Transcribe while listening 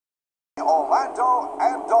Orlando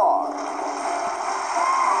and Dawn.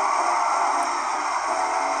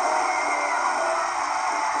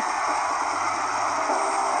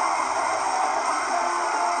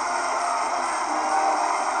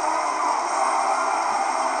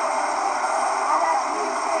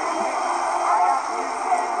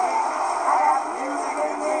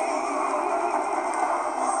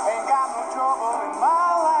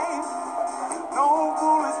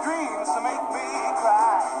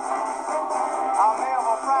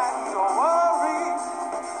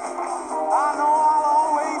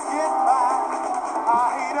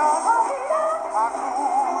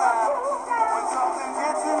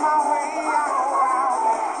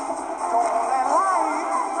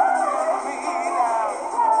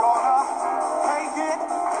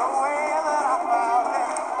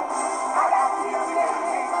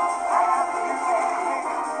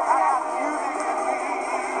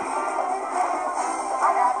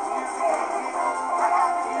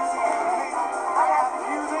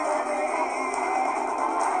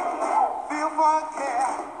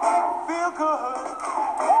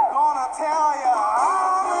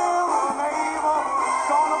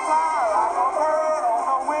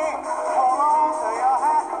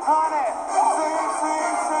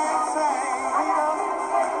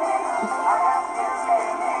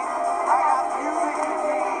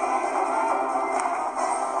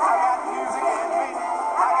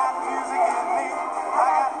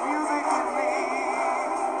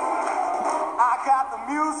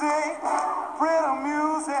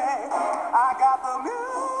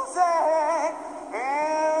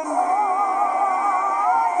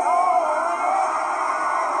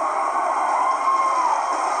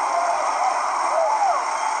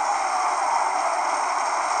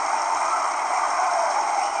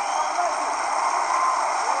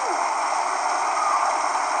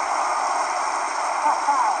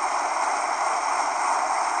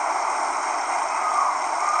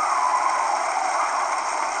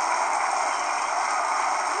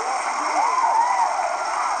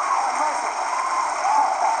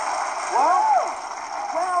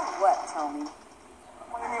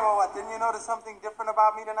 Something different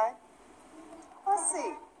about me tonight? Let's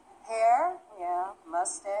see. Hair, yeah.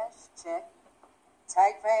 Mustache, check.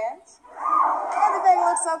 Tight pants. Everything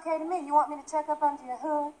looks okay to me. You want me to check up under your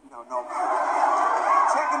hood? No.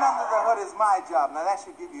 Checking under the hood is my job. Now, that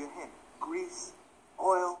should give you a hint. Grease,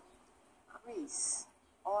 oil. Grease,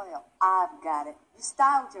 oil. I've got it. You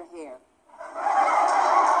styled your hair.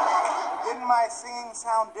 Didn't my singing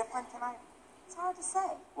sound different tonight? It's hard to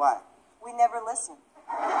say. Why? We never listen.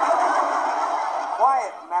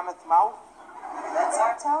 Quiet, mammoth mouth. That's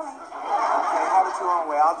our Tony. Okay, have it your own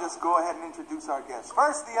way. I'll just go ahead and introduce our guests.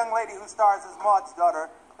 First, the young lady who stars as Maud's daughter,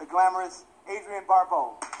 the glamorous Adrienne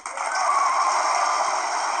Barbeau.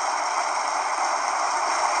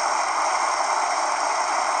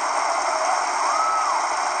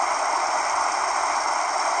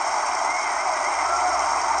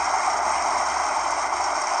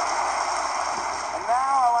 And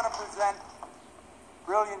now I want to present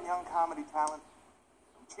brilliant young comedy talent.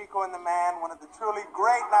 Chico and the Man, one of the truly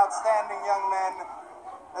great and outstanding young men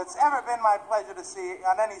that's ever been my pleasure to see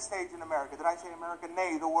on any stage in America. Did I say America?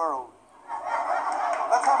 Nay, the world.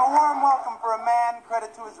 Let's have a warm welcome for a man,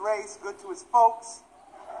 credit to his race, good to his folks,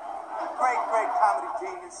 great comedy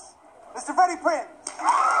genius, Mr. Freddie Prinze.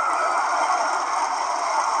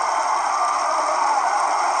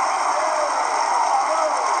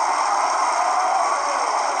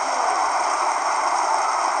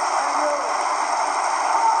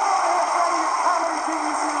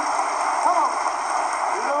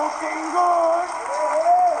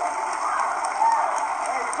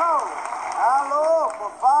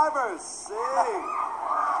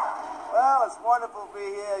 Well, it's wonderful to be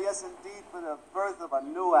here, yes indeed, for the birth of a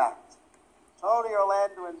new act. Tony,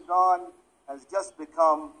 Orlando, and Dawn has just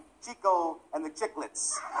become Chico and the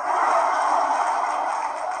Chicklets.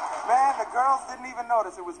 Man, the girls didn't even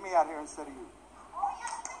notice it was me out here instead of you.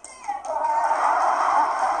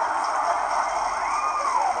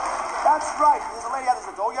 That's right. There's a lady out there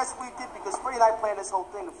says, oh, yes, we did, because Freddie and I planned this whole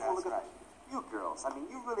thing. That's right. You girls, I mean,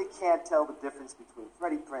 you really can't tell the difference between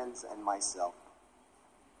Freddie Prinze and myself.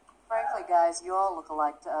 Frankly, guys, you all look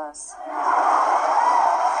alike to us.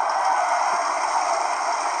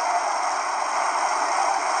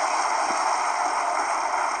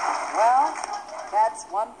 Well, that's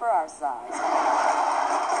one for our size.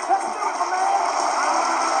 Let's do it, my man.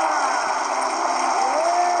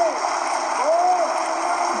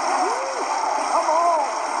 Come on.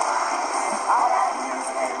 I got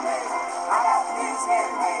music in me. I got music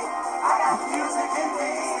in me. I got music in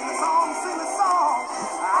me. Sing the song, sing the song.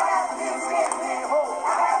 I got music.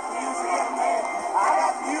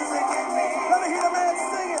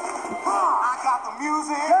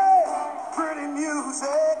 Pretty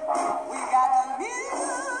music. We got the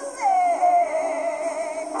music.